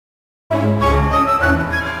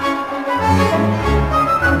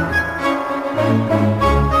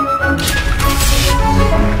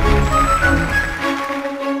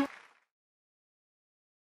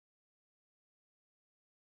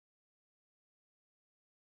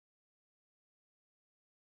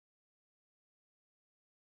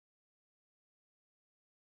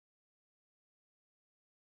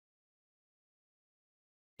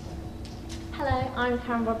I'm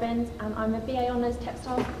Karen Robbins and I'm a BA Honours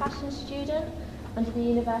Textile and Fashion student under the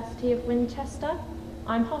University of Winchester.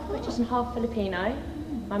 I'm half British and half Filipino.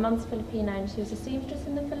 My mum's Filipino and she was a seamstress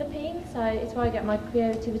in the Philippines, so it's where I get my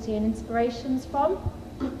creativity and inspirations from.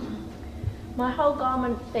 My whole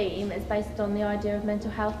garment theme is based on the idea of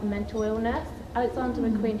mental health and mental illness. Alexander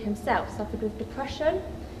McQueen himself suffered with depression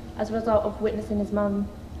as a result of witnessing his mum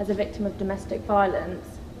as a victim of domestic violence.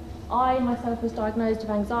 I myself was diagnosed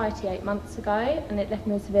with anxiety 8 months ago and it left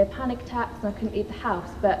me with severe panic attacks and I couldn't leave the house,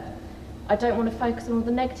 but I don't want to focus on all the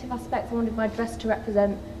negative aspects. I wanted my dress to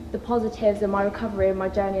represent the positives in my recovery and my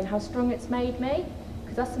journey and how strong it's made me,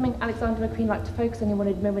 because that's something Alexander McQueen liked to focus on. He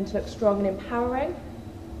wanted women to look strong and empowering.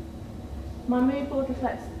 My mood board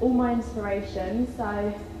reflects all my inspirations,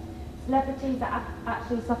 so celebrities that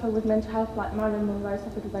actually suffer with mental health, like Marilyn Monroe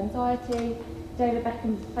suffered with anxiety, David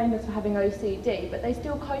Beckham's famous for having OCD, but they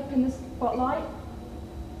still cope in the spotlight.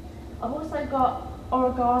 I've also got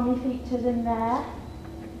origami featured in there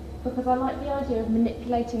because I like the idea of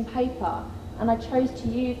manipulating paper, and I chose to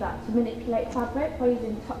use that to manipulate fabric by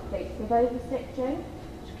using tuck pleats with over-stitching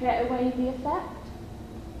to create a wavy effect.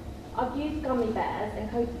 I've used gummy bears and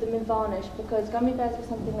coated them in varnish because gummy bears were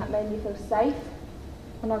something that made me feel safe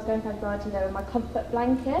when I was going for anxiety. They were my comfort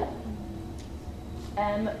blanket.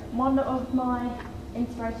 One of my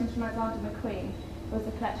inspirations from Alexander McQueen was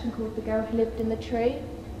a collection called The Girl Who Lived in the Tree.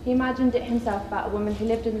 He imagined it himself about a woman who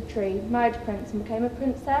lived in the tree, married a prince and became a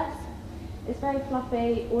princess. It's very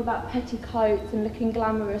fluffy, all about petticoats and looking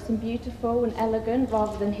glamorous and beautiful and elegant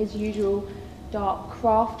rather than his usual dark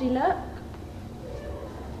crafty look.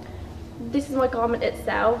 This is my garment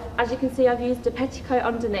itself. As you can see, I've used a petticoat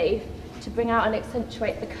underneath to bring out and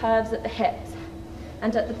accentuate the curves at the hips,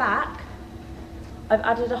 and at the back I've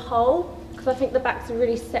added a hole because I think the back's a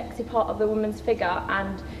really sexy part of the woman's figure,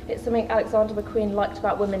 and it's something Alexander McQueen liked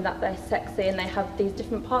about women, that they're sexy and they have these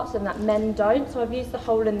different parts of them that men don't, so I've used the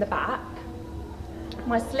hole in the back.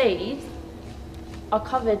 My sleeves are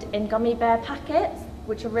covered in gummy bear packets,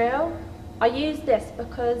 which are real. I use this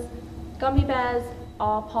because gummy bears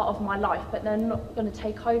are part of my life, but they're not going to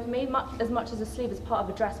take over me as much as a sleeve is part of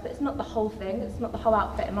a dress, but it's not the whole thing, it's not the whole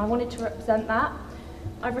outfit, and I wanted to represent that.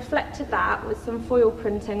 I've reflected that with some foil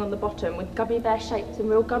printing on the bottom with gummy bear shapes and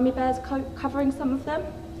real gummy bears covering some of them.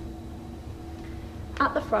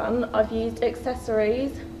 At the front, I've used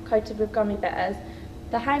accessories coated with gummy bears.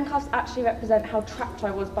 The handcuffs actually represent how trapped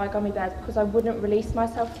I was by gummy bears because I wouldn't release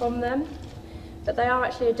myself from them. But they are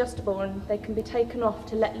actually adjustable and they can be taken off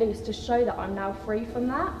to let loose to show that I'm now free from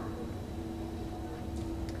that.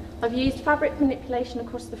 I've used fabric manipulation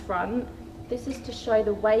across the front. This is to show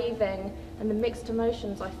the waving and the mixed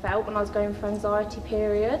emotions I felt when I was going through anxiety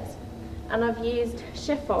periods. And I've used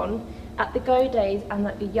chiffon at the godees and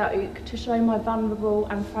at the yoke to show my vulnerable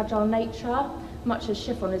and fragile nature, much as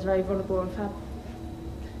chiffon is very vulnerable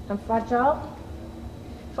and fragile.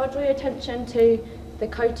 If I draw your attention to the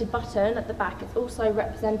coated button at the back, it's also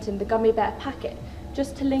representing the gummy bear packet,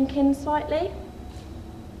 just to link in slightly.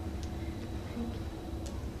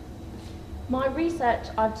 My research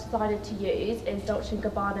I've decided to use is Dolce &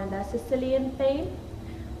 Gabbana and their Sicilian theme.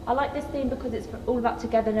 I like this theme because it's all about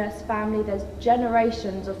togetherness, family. There's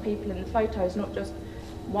generations of people in the photos, not just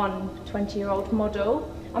one 20-year-old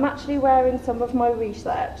model. I'm actually wearing some of my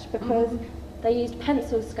research because they used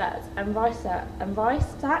pencil skirts and rice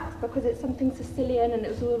sacks because it's something Sicilian and it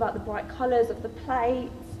was all about the bright colours of the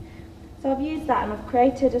plates. So I've used that and I've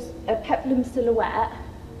created a peplum silhouette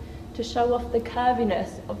to show off the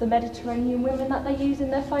curviness of the Mediterranean women that they use in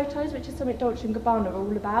their photos, which is something Dolce & Gabbana are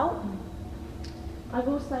all about. I've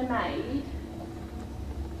also made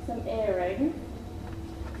some earrings.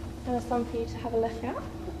 There's some for you to have a look at.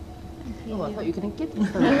 Oh, I thought you were going to give them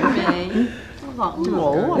to me.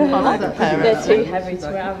 Oh, I like that pair. They're too heavy to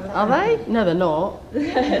wear. Are they? No, they're not.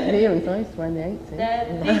 The earrings I used to wear in the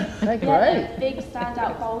 80s. They're great. They're big,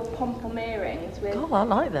 standout, bold pom-pom earrings with I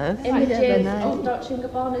like those. images of Dolce &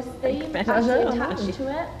 Gabbana's theme actually attached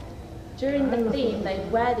to it. During the theme, they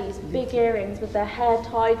wear these big earrings with their hair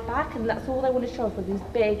tied back, and that's all they want to show off, with these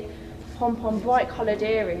big pom-pom, bright coloured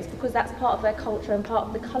earrings, because that's part of their culture and part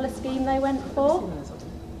of the colour scheme they went for.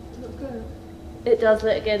 It does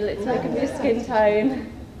look good, it looks like a good skin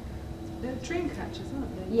tone. They're dream catchers,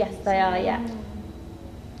 aren't they? Yes, they are, yeah.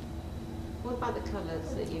 What about the colours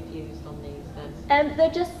that you've used on these then? They're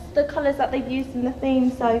just the colours that they've used in the theme,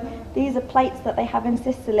 so these are plates that they have in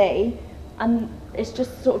Sicily, and it's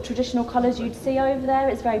just sort of traditional colours you'd see over there.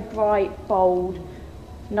 It's very bright, bold,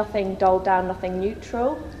 nothing dulled down, nothing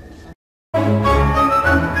neutral.